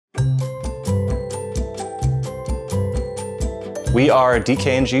We are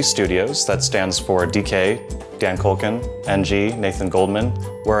DKNG Studios, that stands for DK, Dan Culkin, NG, Nathan Goldman.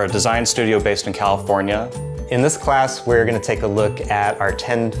 We're a design studio based in California. In this class, we're going to take a look at our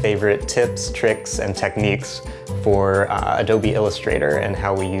 10 favorite tips, tricks, and techniques for Adobe Illustrator and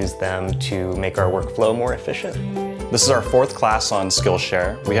how we use them to make our workflow more efficient. This is our 4th class on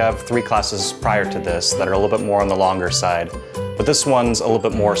Skillshare. We have 3 classes prior to this that are a little bit more on the longer side, but this one's a little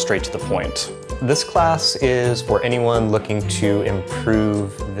bit more straight to the point. This class is for anyone looking to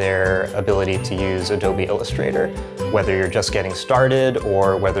improve their ability to use Adobe Illustrator. Whether you're just getting started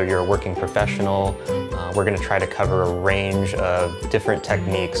or whether you're a working professional, we're going to try to cover a range of different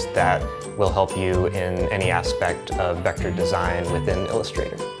techniques that will help you in any aspect of vector design within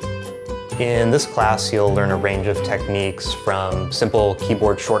Illustrator. In this class, you'll learn a range of techniques from simple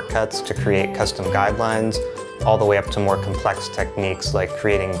keyboard shortcuts to create custom guidelines, all the way up to more complex techniques like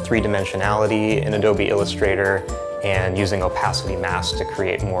creating 3-dimensionality in Adobe Illustrator and using opacity masks to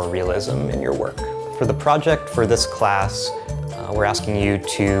create more realism in your work. For the project for this class, we're asking you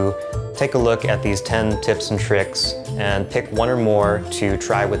to take a look at these 10 tips and tricks and pick one or more to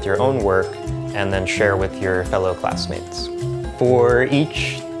try with your own work and then share with your fellow classmates. For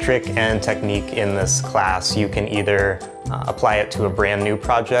each trick and technique in this class, you can either apply it to a brand new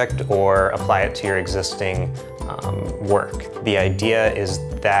project or apply it to your existing work. The idea is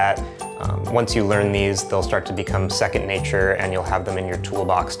that once you learn these, they'll start to become second nature and you'll have them in your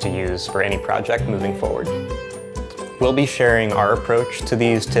toolbox to use for any project moving forward. We'll be sharing our approach to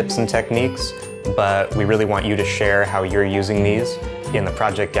these tips and techniques, but we really want you to share how you're using these. In the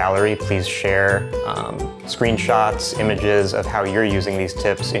project gallery, please share screenshots, images of how you're using these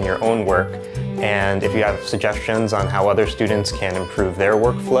tips in your own work. And if you have suggestions on how other students can improve their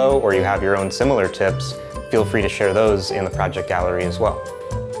workflow, or you have your own similar tips, feel free to share those in the project gallery as well.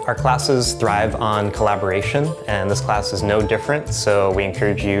 Our classes thrive on collaboration, and this class is no different, so we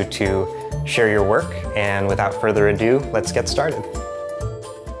encourage you to share your work. And without further ado, let's get started.